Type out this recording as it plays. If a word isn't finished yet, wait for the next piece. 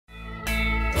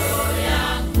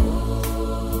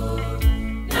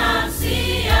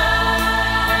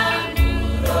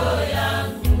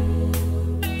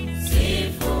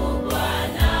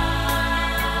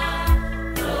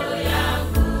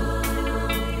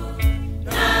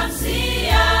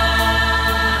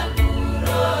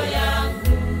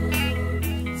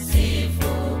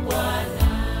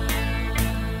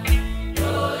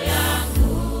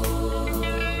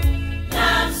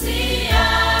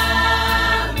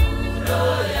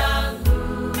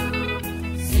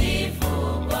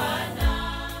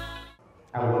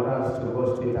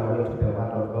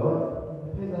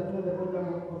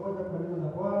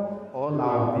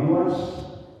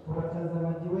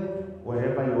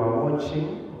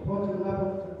watching,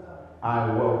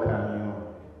 I welcome you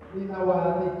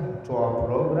to our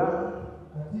program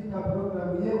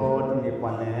called Ni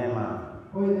Kwa Neema.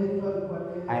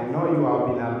 I know you have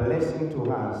been a blessing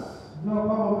to us.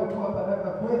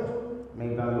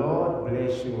 May the Lord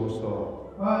bless you also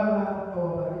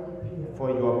for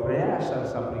your prayers and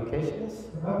supplications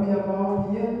that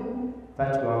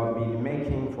you have been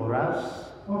making for us.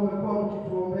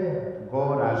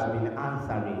 God has been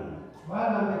answering,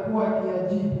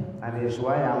 and it's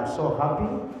why I'm so happy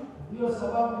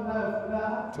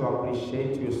to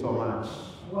appreciate you so much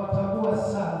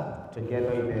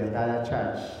together with the entire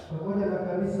church.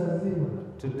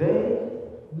 Today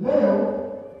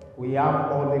we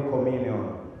have Holy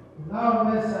Communion,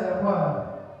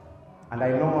 and I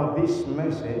know this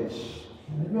message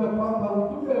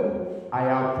I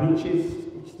have preached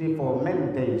it for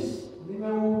many days, and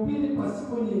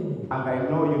I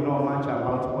know you know much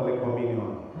about Holy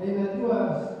Communion.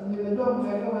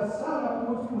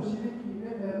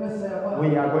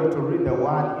 We are going to read the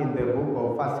word in the book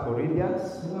of 1 Corinthians,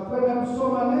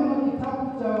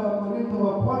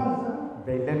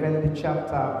 the 11th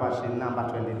chapter, verse number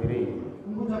 23.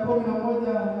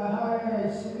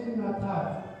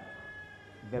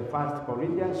 The 1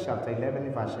 Corinthians chapter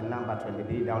 11, verse number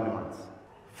 23 downwards.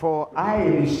 For I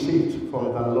received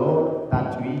from the Lord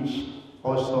that which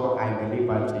also I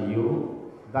delivered to you,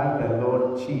 that the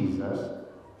Lord Jesus,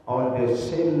 on the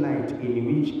same night in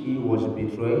which he was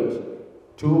betrayed,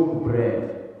 took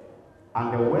bread,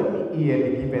 and when he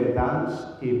had given thanks,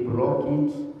 he broke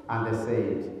it and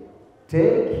said,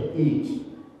 "Take, eat,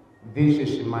 this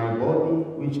is my body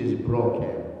which is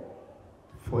broken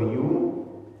for you.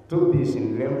 Do this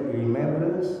in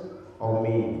remembrance of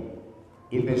me."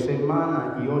 In the same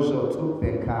manner, he also took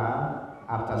the cup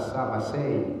after supper,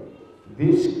 saying,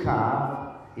 "This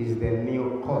cup is the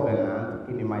new covenant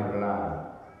in my blood.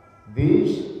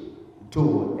 This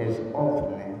do as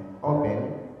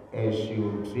often as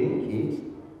you drink it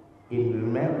in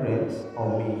remembrance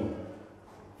of me.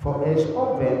 For as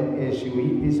often as you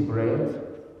eat this bread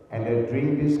and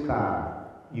drink this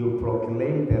cup, you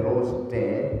proclaim the Lord's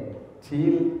death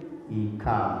till he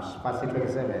comes." Verse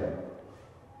 27.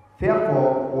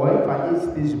 Therefore, whoever eats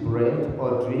this bread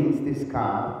or drinks this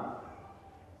cup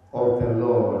of the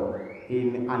Lord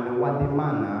in an unworthy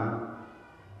manner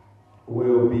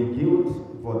will be guilty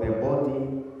for the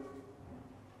body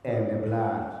and the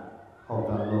blood of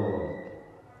the Lord.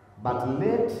 But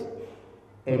let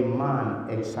a man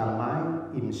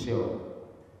examine himself,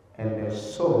 and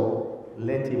so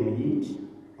let him eat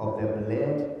of the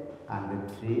bread and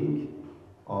drink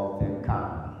of the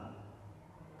cup.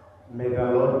 May the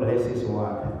Lord bless his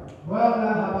word.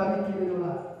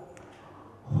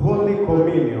 Holy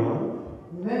Communion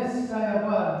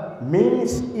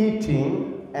means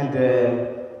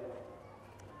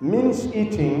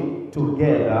eating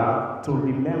together to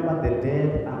remember the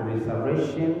death and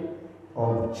resurrection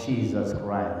of Jesus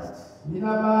Christ.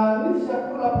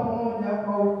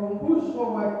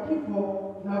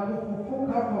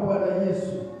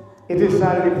 It is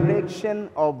a reflection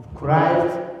of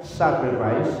Christ's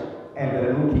sacrifice and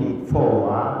looking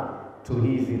forward to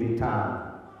his return.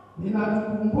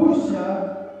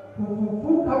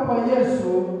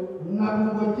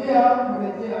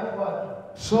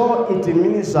 So it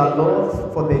means a lot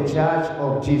for the Church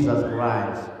of Jesus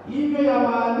Christ.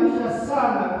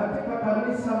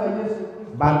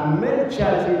 But many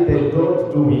churches, they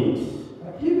don't do it.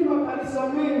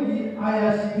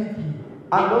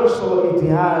 And also it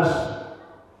has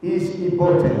its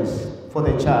importance for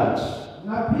the church.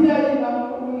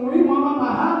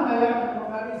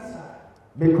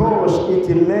 Because it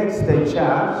makes the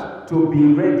church to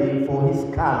be ready for his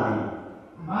coming.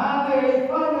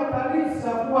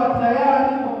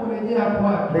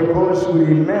 Because we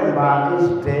remember his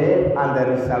death and the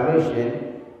resurrection,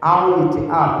 how it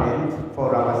happened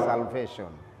for our salvation.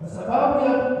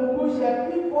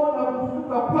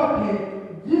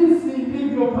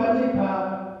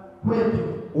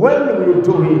 When we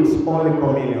do it, Holy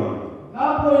Communion,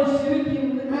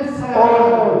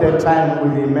 all the time we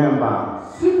remember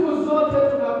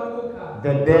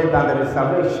the death and the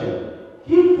resurrection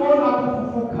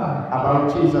about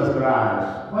Jesus Christ.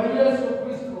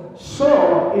 So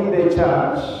in the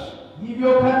church,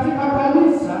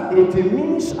 it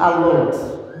means a lot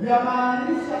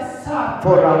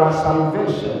for our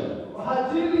salvation.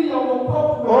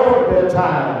 All the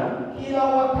time,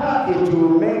 it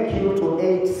will make you to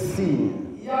hate sin,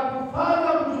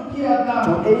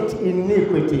 to hate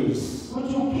iniquities,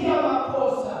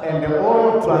 and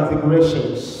all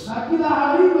transgressions.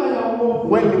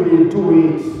 When we do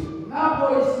it,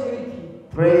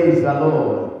 Praise the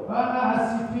Lord.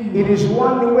 It is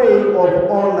one way of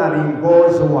honoring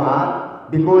God's word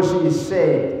because He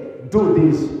said, "Do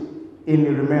this in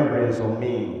remembrance of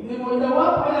me."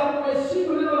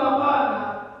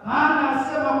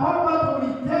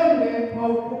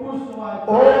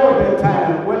 All the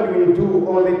time when we do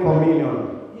Holy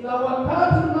Communion, we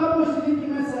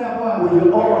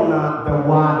honor the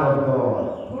word of God.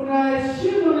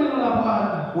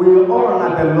 We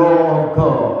honor the law of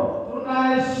God.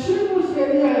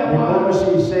 Because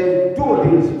He said, "Do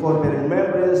this for the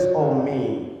remembrance of me."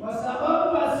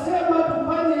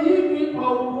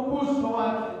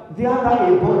 The other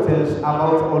importance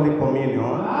about Holy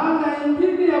Communion,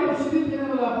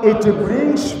 it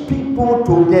brings people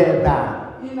together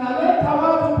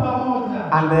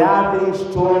and they are having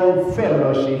strong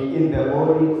fellowship in the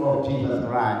body of Jesus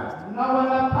Christ.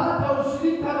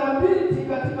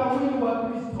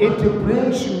 It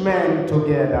brings men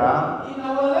together.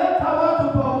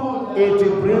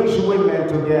 It brings women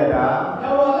together.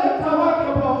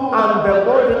 And the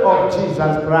body of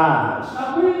Jesus Christ.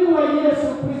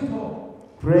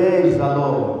 Praise the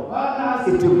Lord.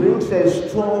 It brings a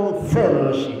strong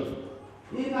fellowship.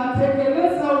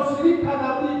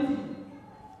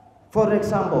 For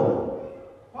example,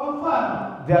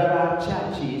 there are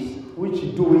churches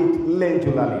which do it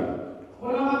regularly.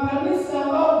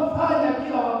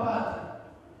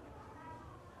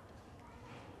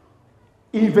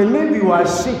 Even if you are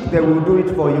sick, they will do it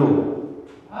for you.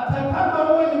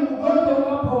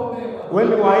 When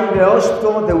you are in the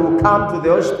hospital, they will come to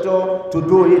the hospital to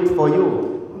do it for you.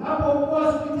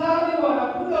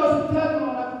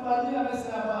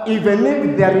 Even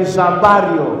if there is a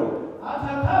burial,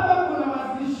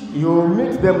 you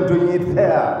meet them doing it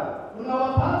there.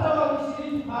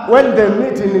 When they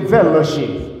meet in fellowship,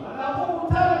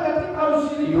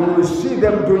 you will see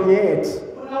them doing it.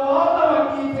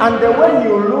 And when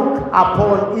you look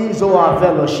upon his or her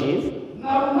fellowship,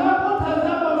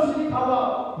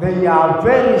 they are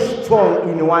very strong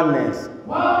in oneness.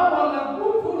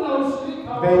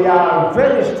 They are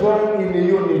very strong in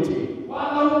unity.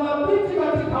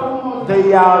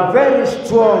 They are very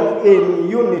strong in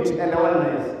unity and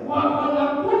oneness.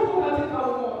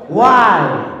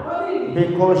 Why?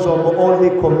 Because of Holy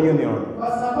Communion.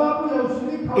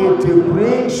 It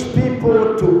brings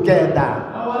people together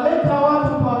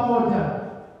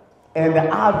and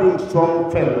having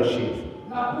strong fellowship.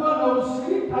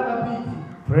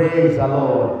 Praise the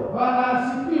Lord.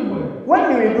 When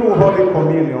we do Holy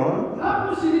Communion,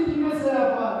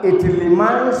 it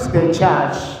reminds the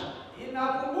church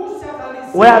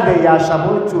where they are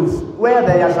supposed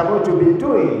to be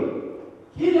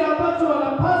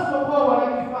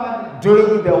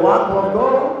doing the work of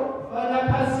God,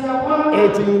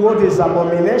 eating what is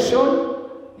abomination,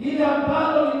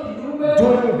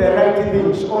 doing the right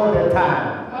things all the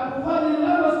time.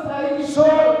 So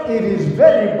it is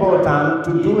very important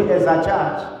to do as a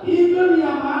church.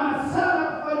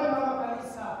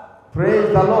 Praise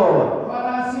the Lord.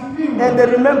 And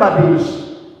remember this.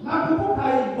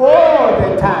 All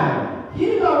the time.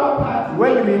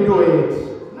 When we do it,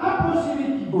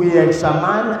 we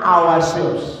examine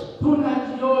ourselves.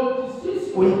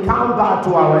 We come back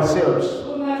to ourselves.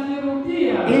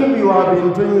 If you have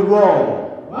been doing wrong,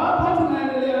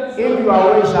 if your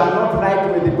ways are not right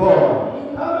with God,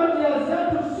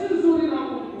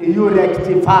 you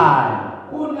rectify.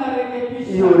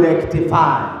 You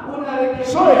rectify.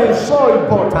 So it is so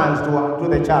important to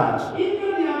the church.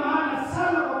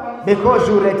 Because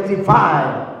you rectify.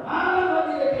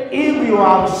 If you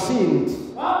have sinned,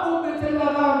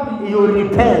 you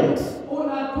repent.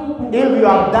 If you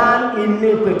have done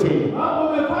iniquity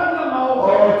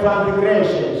or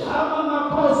transgressions,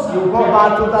 you go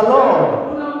back to the Lord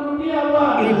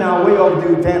in a way of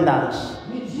repentance.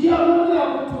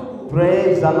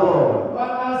 Praise the Lord.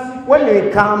 When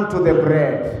we come to the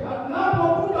bread,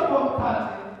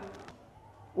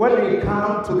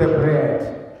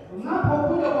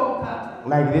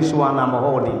 like this one I'm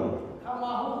holding,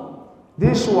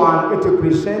 this one, it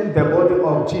represents the body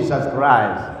of Jesus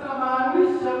Christ.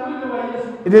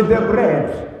 It is the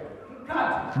bread.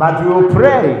 But you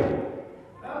pray,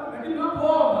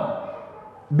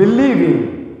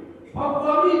 believing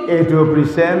it will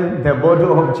represent the body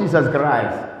of Jesus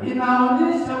Christ.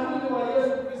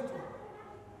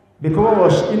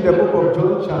 Because in the book of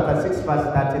John chapter 6 verse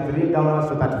 33 down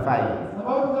to 35,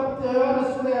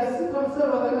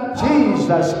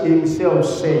 Jesus himself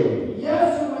said,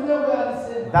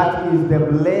 that is the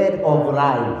bread of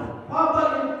life.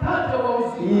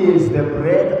 He is the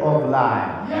bread of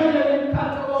life.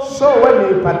 So when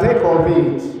we partake of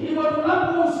it,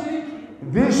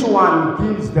 This one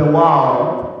gives the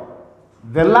world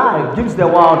the life, gives the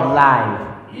world life.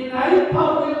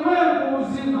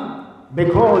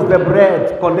 Because the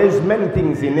bread contains many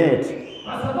things in it.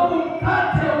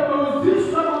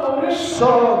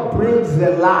 So brings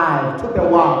the life to the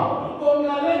world.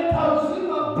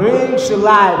 Brings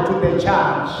life to the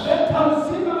church.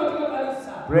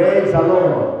 Praise the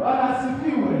Lord.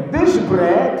 This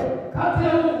bread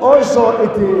also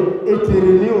it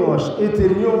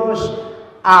renews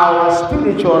our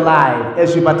spiritual life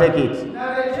as we partake it.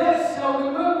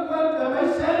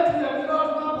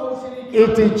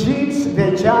 It keeps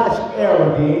the church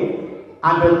healthy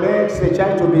and it makes the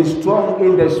church to be strong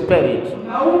in the spirit.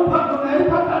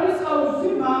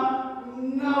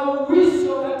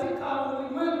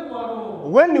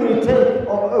 When we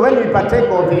partake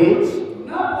of it,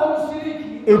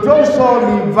 it also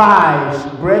revives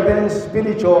brethren's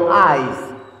spiritual eyes.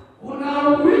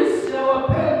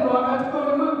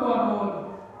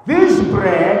 This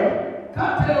bread,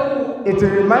 it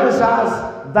reminds us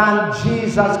that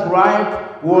Jesus Christ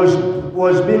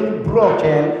was being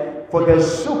broken for the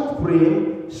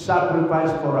supreme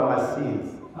sacrifice for our sins.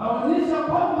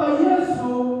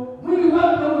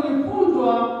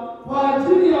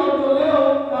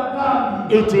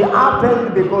 It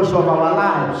happened because of our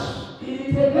lives.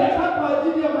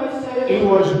 It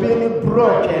was being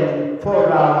broken for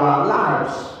our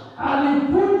lives.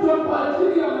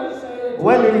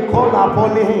 When we call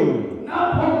upon Him,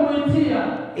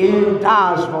 He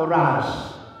does for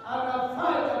us.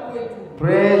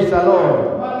 Praise the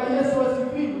Lord.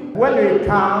 When we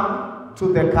come to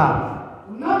the cup,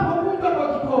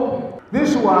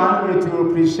 this one, it will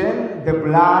represent the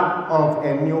blood of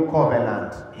a new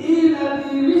covenant.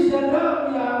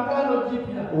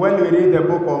 When we read the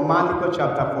book of Mark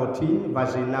chapter 14,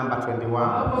 verse number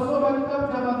 21.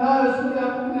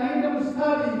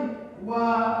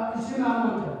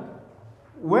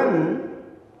 When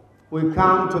we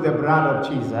come to the blood of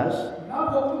Jesus,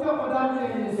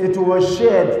 it was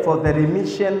shed for the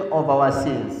remission of our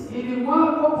sins.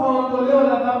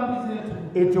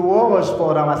 It was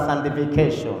for our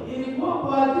sanctification.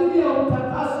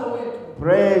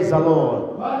 Praise the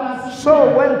Lord.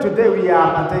 So when today we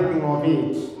are partaking of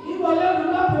it,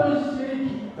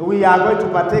 we are going to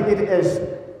partake it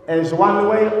as one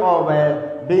way of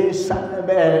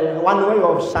one way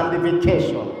of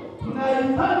sanctification.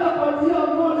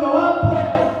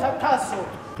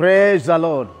 Praise the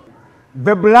Lord.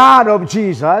 The blood of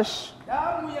Jesus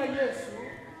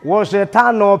was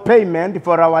eternal payment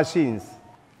for our sins.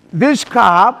 This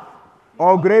cup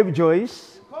or grape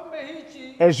juice,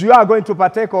 as you are going to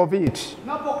partake of it,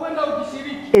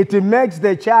 it makes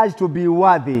the church to be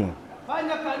worthy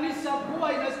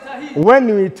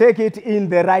when we take it in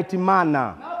the right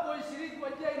manner.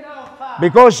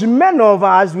 Because many of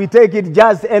us, we take it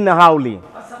just anyhowly.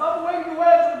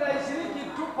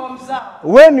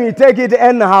 When we take it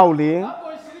anyhowly,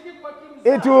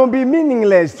 it will be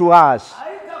meaningless to us.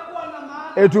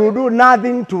 It will do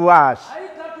nothing to us.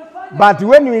 But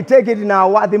when we take it in a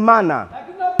worthy manner,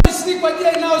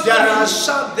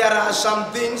 there are some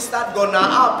things that gonna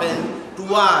happen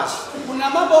to us.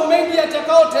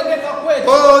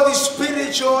 Both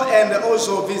spiritual and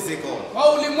also physical.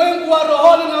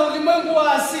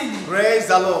 Praise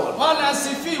the Lord.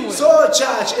 So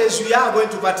church, as we are going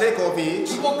to partake of it,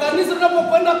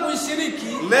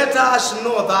 let us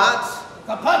know that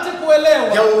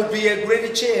there will be a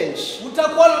great change in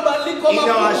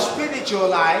our spiritual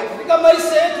life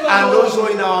and also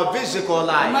in our physical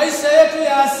life.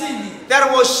 There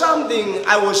was something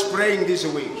I was praying this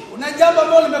week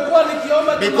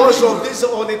because of this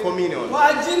Holy Communion,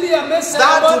 that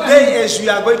today as we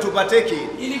are going to partake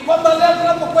it,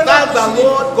 that the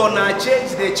Lord gonna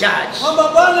change the church,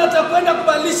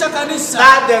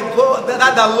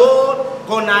 that the Lord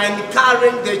gonna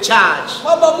encourage the church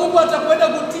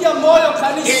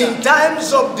in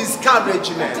times of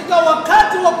discouragement,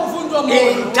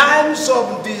 in times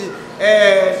of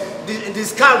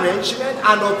discouragement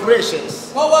and oppressions.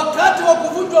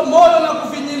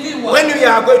 When we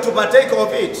are going to partake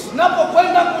of it,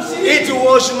 it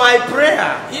was my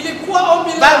prayer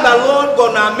that the Lord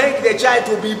gonna make the child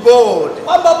to be bold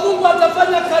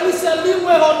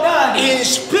in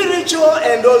spiritual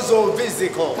and also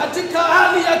physical. And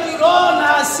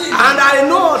I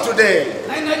know today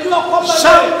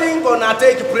something gonna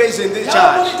take place in this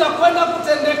church.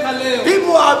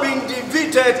 People have been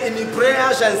defeated in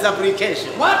prayers and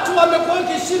supplication.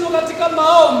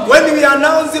 When we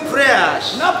announce the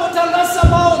prayers,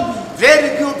 very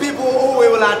few people who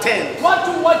will attend.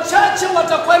 Watu wachache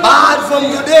watakwenda. But from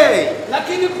today,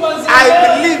 Lakini kuanzia I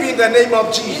leo, believe in the name of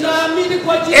Jesus. ninaamini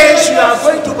kwa jina la As you are Yesu,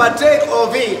 going to partake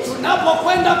of it,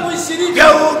 tunapokwenda kuishiriki,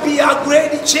 there will be a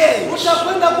great change.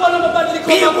 utakwenda kuwa na mabadiliko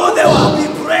People, they will be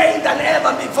praying than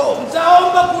ever before.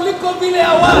 Mtaomba kuliko vile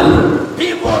awali.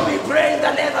 People will be praying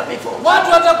than ever before.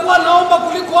 Watu watakuwa naomba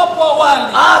kuliko hapo awali.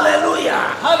 Hallelujah.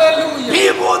 Hallelujah.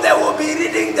 People, they will be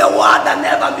reading the word than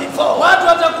ever before. Watu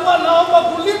watakuwa naomba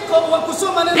kuliko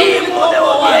kusoma neno kuliko People, they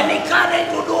hapo will be awali. encouraged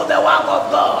to do the work of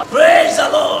God. Praise the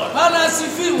Lord. Bwana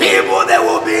asifiwe. People, they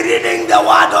will be reading the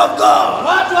word of God.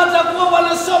 Watu watakuwa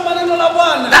wanasoma neno la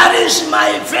Bwana. That is my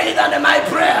faith and my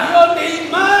prayer. Hiyo ni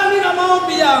imani na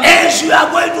maombi yangu. As you are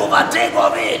going to partake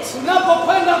of it,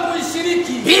 Tunapokwenda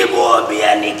kuishiriki, people will be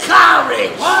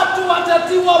encouraged watu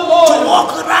watatiwa to moyo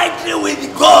walk rightly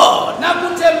with God, na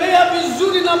kutembea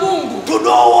vizuri na Mungu, to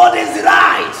know what is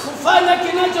right. kufanya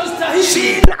kinachostahili.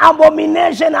 Sin,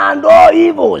 abomination, and all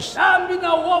evils Dhambi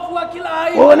na uovu wa kila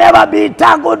will aina never be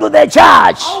tackled to the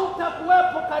church.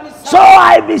 hautakuwepo So kanisani.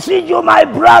 I beseech you, my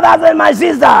brothers and my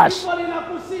sisters, Hivyo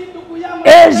ninakusihi ndugu yangu,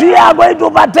 as we are going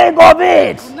to partake of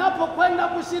it, unapokwenda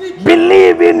kushiriki,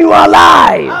 believe in your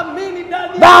life. amini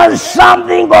ndani There's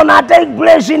something gonna take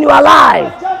place in your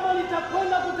life. jambo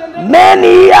litakwenda kutendeka. Many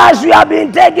years we have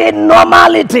been taking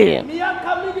normality.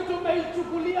 Miaka mingi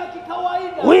tumeichukulia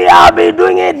kikawaida, We have been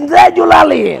doing it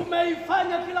regularly.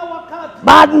 tumeifanya kila wakati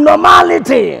But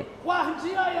normality. kwa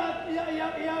njia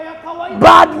ya kawaida.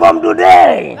 But from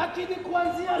today, Lakini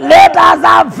kuanzia leo, let us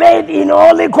have faith in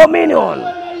Holy Communion.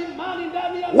 tuwe na imani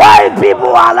ndani ya Why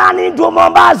people are running to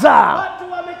Mombasa?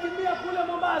 watu wamekimbia kule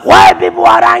Mombasa. Why people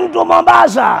are running to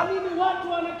Mombasa? Nini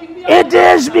watu wanakimbia? It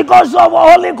is because of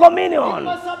Holy Communion.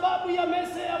 Kwa sababu ya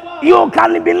meza ya Bwana. You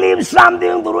can believe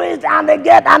something through it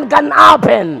and can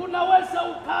happen. Unaweza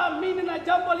ukaamini na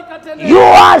jambo likatendeka. You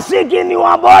are sick in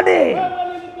your body. Wewe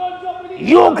ni mgonjwa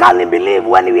mwilini. You can believe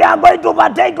when we are going to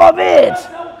partake of it. Unaweza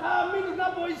ukaamini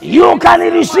unapoishi. You can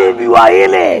receive your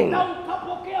healing. Na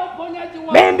ukapokea uponyaji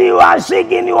wako. Maybe you are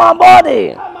sick in your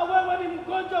body. Kama wewe ni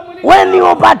mgonjwa mwilini. When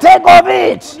you partake of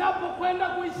it, Unapokwenda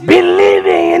kuishi.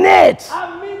 believing in it,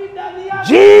 Amini ndani yako.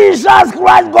 Jesus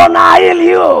Christ gonna heal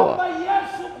you. Kwamba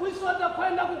Yesu Kristo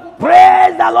atakwenda kukuponya.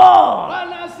 Praise the Lord.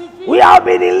 Bwana asifiwe. We have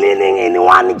been leaning in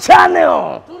one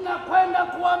channel. Tunakwenda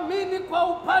kuamini kwa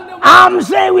upande I'm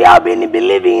saying we have been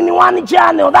believing in one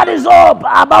channel. That is all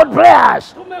about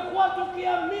prayers. tumekuwa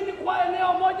tukiamini kwa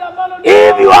eneo moja ambalo ni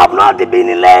If you have not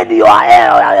been laid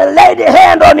laid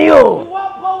hand on you,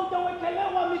 iwapo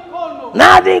hujawekelewa mikono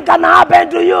nothing can happen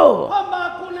to you. kwamba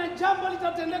hakuna jambo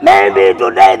litatendeka. Maybe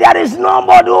today there is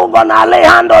nobody who gonna lay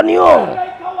hand on you.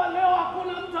 Ikawa leo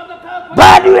hakuna mtu atakaye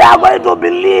But we are going to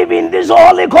believe in this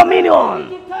Holy Communion.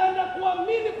 tutaenda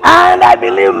kuamini kwa And I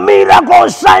believe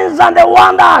miracles, signs, and the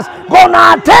wonders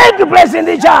gonna take place in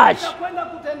the church. kwenda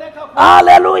kutendeka kwa.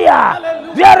 Hallelujah.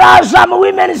 There are some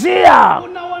women here.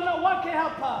 Kuna wanawake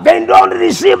hapa They don't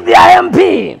receive their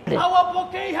MP.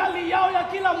 hawapokei hali yao ya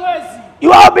kila mwezi.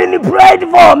 You have been prayed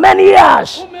for many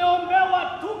years. Umeombewa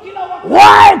tu kila wakati.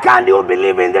 Why can't you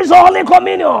believe in this Holy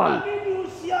Communion? Nini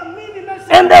usiamini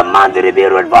mesa And the monthly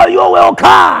period for you will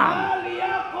come. hali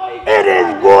yako It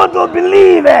is good to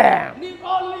believe. ni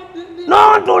only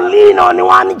Not to lean on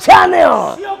one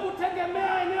channel. sio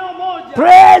kutegemea eneo moja.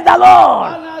 Praise the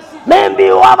Lord. Bwana asifiwe. Maybe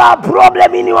you have a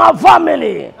problem in your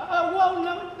family. Huwa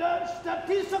una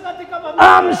tatizo katika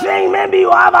familia. I'm saying maybe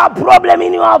you have a problem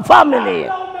in your family.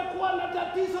 Labda umekuwa na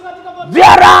tatizo katika familia.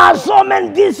 There are so many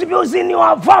disputes in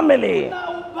your family. Na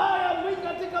ubaya mwingi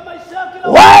katika maisha yako kila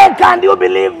Why can't you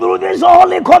believe through this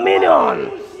Holy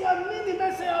Communion? usiamini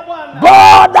mesa ya Bwana.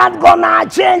 God that gonna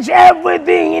change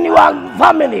everything in your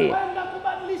family. Kwenda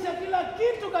kubadilisha kila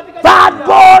kitu katika That jamii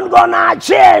yako. God gonna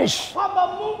change Kwamba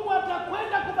Mungu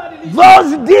atakwenda kubadilisha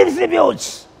those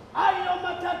disputes. hayo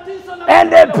matatizo na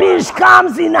And the peace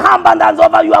comes in abundance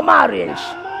over your marriage.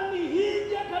 amani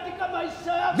hije katika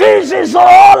maisha yako. This is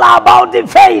all about the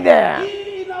faith.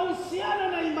 Hii inahusiana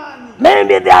na imani.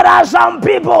 Maybe there are some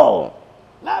people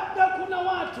Labda kuna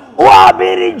watu who have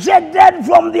been rejected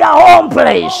from their home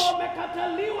place.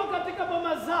 wamekataliwa katika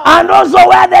boma zao. And also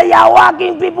where they are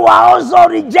working, people are also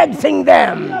rejecting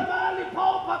them. Na mahali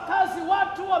pao pa kazi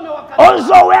watu wamewakataa.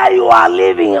 Also where you are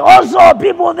living, also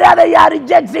people there, they are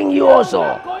rejecting you also.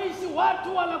 Unakoishi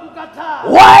watu wanakukataa.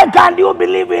 Why can't you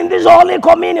believe in this Holy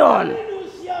Communion? Nini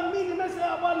usiamini meza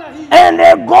ya Bwana hii?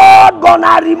 And God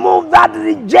gonna remove that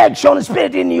rejection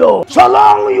spirit in you. So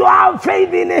long you have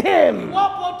faith in Him.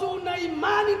 Wapo tu una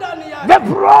imani ndani yake. yake.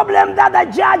 The problem that the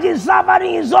church is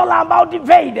suffering is all about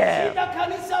faith. Shida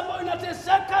kanisa ambayo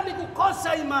inateseka ni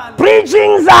kukosa imani.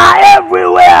 Preachings are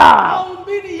everywhere.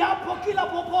 Mahubiri yapo kila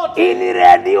popote. In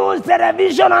radio,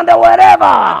 television, and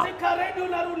wherever. Katika redio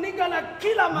na runinga na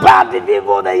kila mahali. But the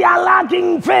people, they are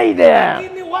lacking faith.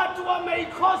 Lakini watu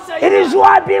wameikosa It is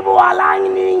why people are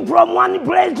running from one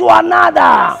place to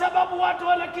another, sababu watu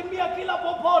wanakimbia kila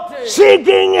popote.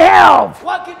 seeking help.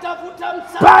 Wakitafuta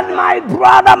But msaada. my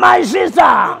brother, my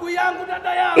sister, Ndugu yangu,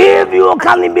 dada yangu. if you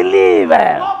can believe,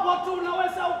 Wapo tu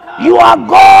unaweza ukaa. you are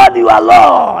God, you are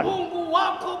Lord. Mungu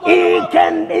wako Bwana He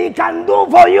wako. can do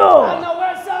for you.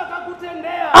 Anaweza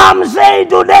akakutendea. I'm saying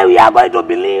today we are going to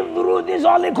believe through this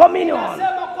Holy Communion.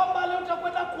 Nasema kwamba leo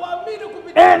utakwenda kuamini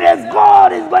kupitia And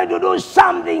God is going to do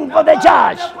something for the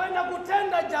church. Utakwenda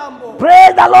kutenda jambo.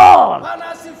 Praise the Lord. Bwana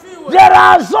asifiwe. There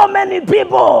are so many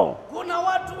people Kuna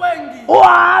watu wengi who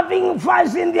are having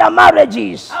fights in their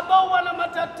marriages. ambao wana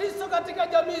matatizo katika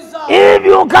jamii zao. If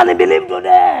you can believe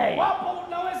today, Wapo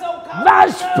unaweza that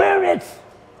spirit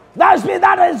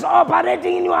that is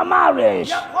operating in your marriage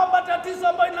ya kwamba tatizo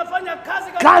ambayo inafanya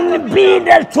kazi katika can jamii be yako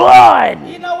destroyed.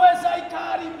 inaweza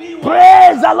ikaharibiwa.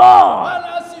 Praise the Lord.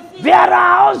 Bwana asifiwe. There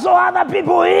are also other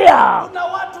people here. Kuna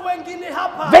watu wengine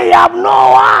hapa They have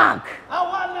no work.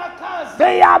 hawana kazi.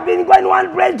 They have been going one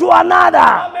place to another,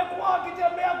 Wamekuwa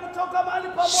wakitembea kutoka mahali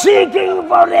pamoja seeking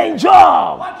for a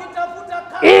job. wakitafuta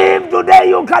kazi. If today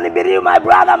you can believe, my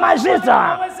brother, my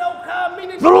sister, Unaweza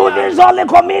ukaamini through this Holy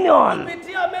Communion,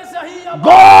 kupitia meza hii ya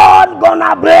God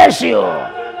gonna bless you.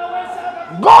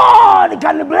 God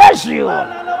can bless you.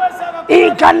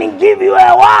 He can give you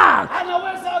a work,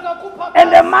 anaweza akakupa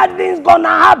and the mighty things gonna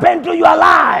happen to your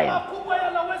life. makubwa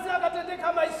yanaweza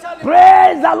yakatendeka maishani.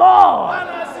 Praise the Lord.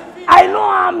 Bwana asifiwe. I know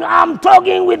I'm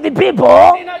talking with the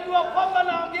people. Ninajua kwamba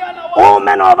naongea na watu All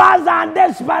many of us are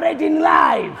desperate in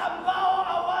life. ambao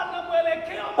hawana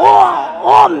mwelekeo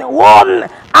All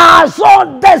are so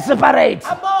desperate,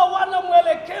 ambao hawana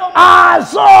mwelekeo are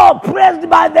so pressed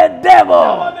by the devil.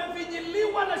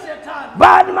 wamevinyiliwa na shetani.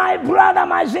 But my brother,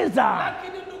 my sister,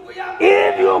 Lakini ndugu yangu,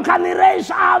 if you can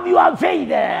raise up your faith,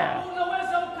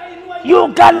 unaweza ukainua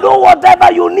you can do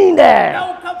whatever you need. na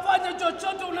ukafanya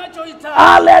chochote unachohitaji.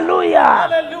 Hallelujah.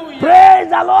 Hallelujah. Praise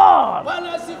the Lord.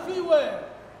 Bwana asifiwe.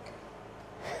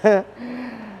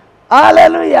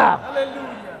 Hallelujah. Hallelujah.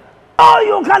 Oh,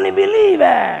 you can believe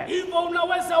Hivyo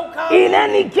unaweza in ukaamini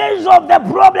any case of the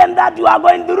problem that you are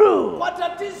going through, kwa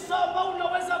tatizo ambao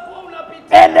unaweza kuwa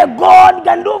unapitia and God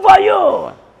can do for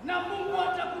you. na Mungu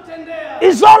atakutendea.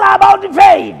 It's all about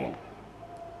faith.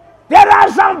 There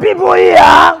are some people here,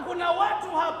 Kuna watu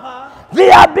hapa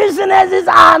their businesses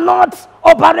are not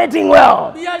operating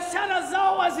well. biashara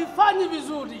zao hazifanyi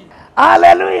vizuri.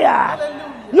 Hallelujah. Hallelujah.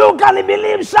 You can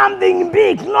believe something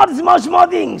big, not small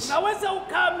things. Naweza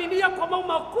ukaaminia kwa mambo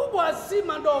makubwa si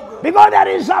madogo. Because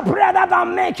there is a prayer that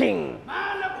I'm making,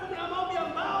 Maana kuna maombi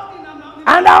ambao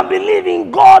and I'm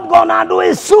believing God gonna do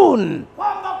it soon.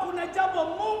 kwamba kuna jambo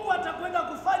Mungu atakwenda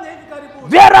kufanya hivi karibuni.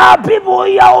 There are people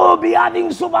here who will be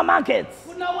having supermarkets.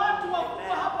 Kuna watu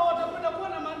wakubwa hapa watakwenda kuwa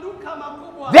na maduka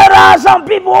makubwa. There are some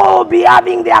people who will be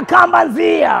having their companies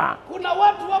here. Kuna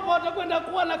watu hapa watakwenda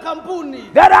kuwa na kampuni.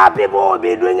 There are people who will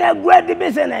be doing a great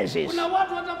businesses, Kuna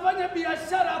watu watafanya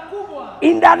biashara kubwa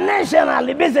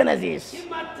international businesses,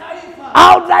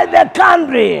 kimataifa, outside the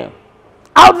country,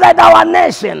 outside our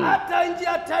nation. hata nje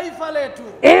ya taifa letu.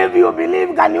 If you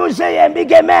believe, can you say a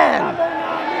big amen? Kama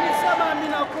unaamini sema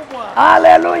amina kubwa.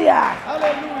 Hallelujah.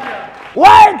 Hallelujah.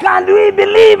 Why can't we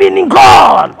believe in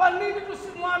God Kwa nini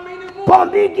tusimwamini Mungu for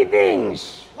big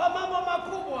things? kwa mambo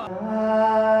makubwa?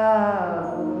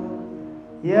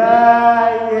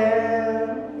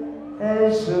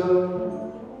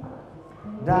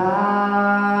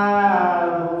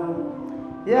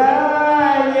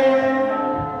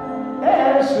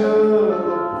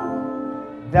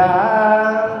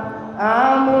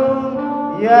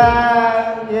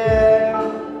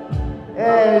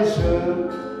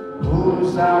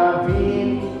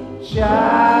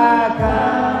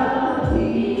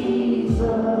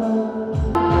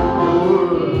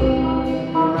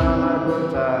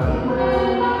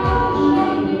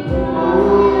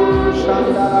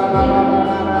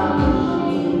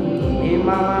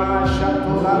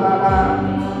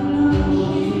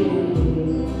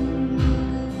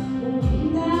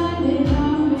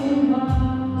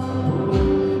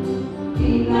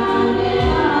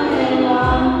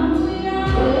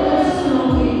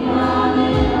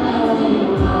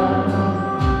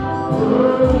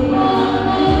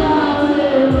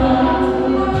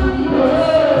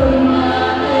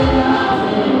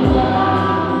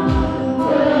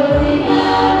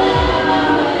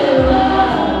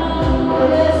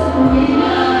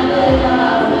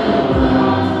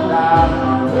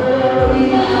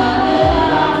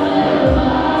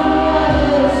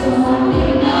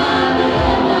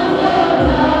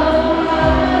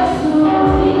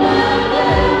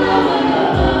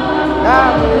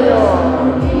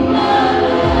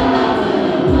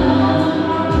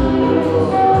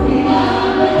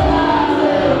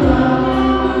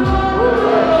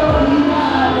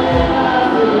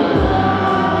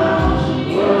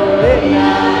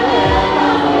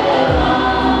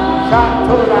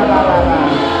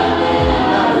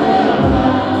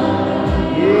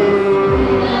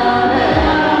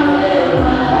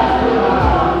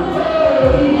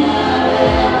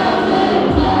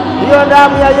 Hiyo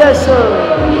damu ya Yesu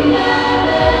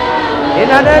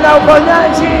inanena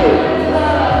uponyaji,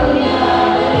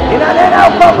 inanena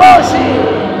ukombozi,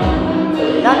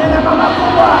 inanena mama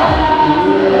kubwa.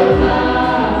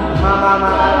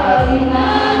 Mama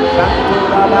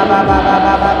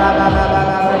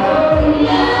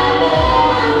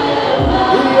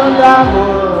hiyo damu,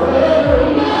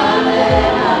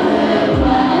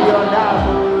 hiyo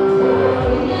damu,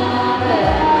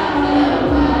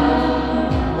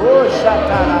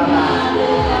 shatarama,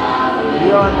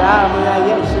 hiyo damu ya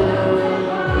Yesu,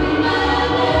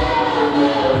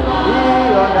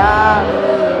 hiyo damu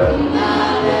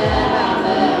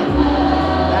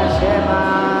nasema,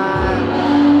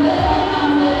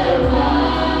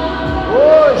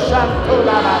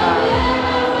 shantula baba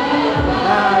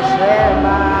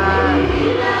nasema,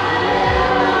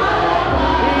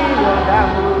 hiyo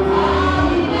damu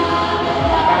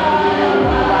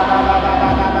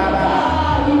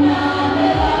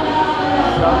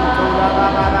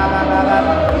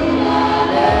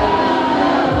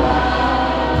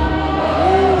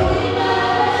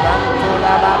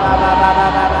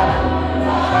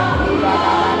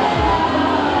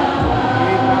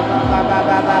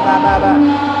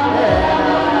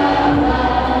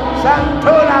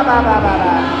Santula baba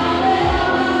baba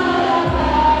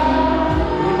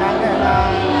inanena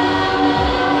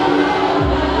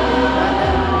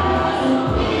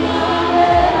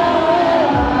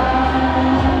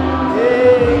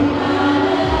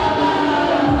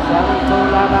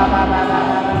Santula baba baba.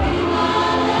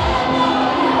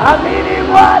 Amini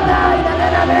Bwana,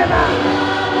 inanena nena.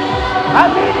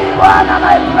 Amini Bwana,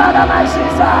 my brother, my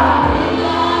sister.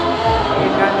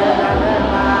 Inanena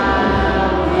nena.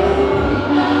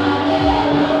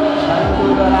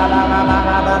 Santula baba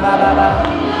baba baba baba.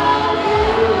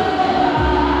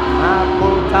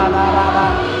 Makutala baba.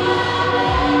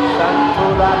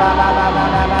 Santula baba baba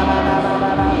baba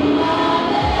baba.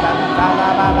 Santala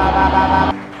baba baba.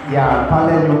 Ya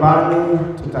pale nyumbani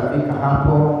tutafika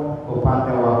hapo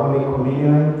upande wa Holy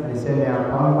Communion. Niseme ya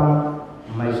kwamba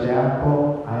maisha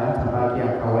yako hayatabaki ya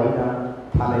kawaida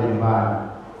pale nyumbani.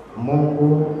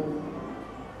 Mungu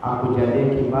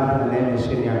akujalie kibali na neema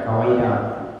isiyo ya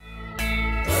kawaida.